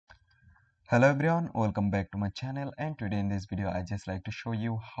Hello everyone, welcome back to my channel, and today in this video I just like to show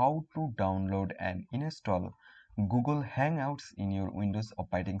you how to download and install Google Hangouts in your Windows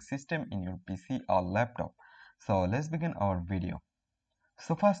operating system in your PC or laptop. So let's begin our video.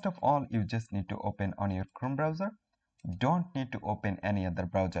 So first of all, you just need to open on your Chrome browser. Don't need to open any other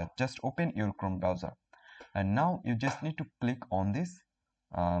browser, just open your Chrome browser. And now you just need to click on this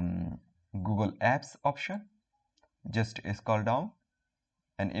Google Apps option. Just scroll down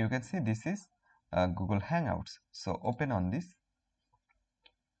and you can see this is Google Hangouts. So open on this.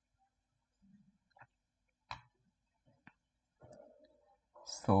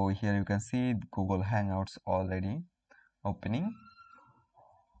 So here you can see Google Hangouts already opening.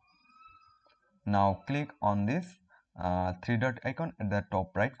 Now click on this three dot icon at the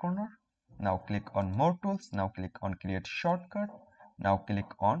top right corner. Now click on more tools. Now click on create shortcut. Now click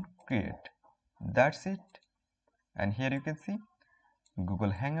on create. That's it. And here you can see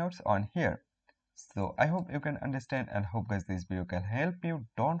Google Hangouts on here. So I hope you can understand and hope guys this video can help you.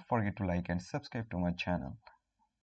 Don't forget to like and subscribe to my channel.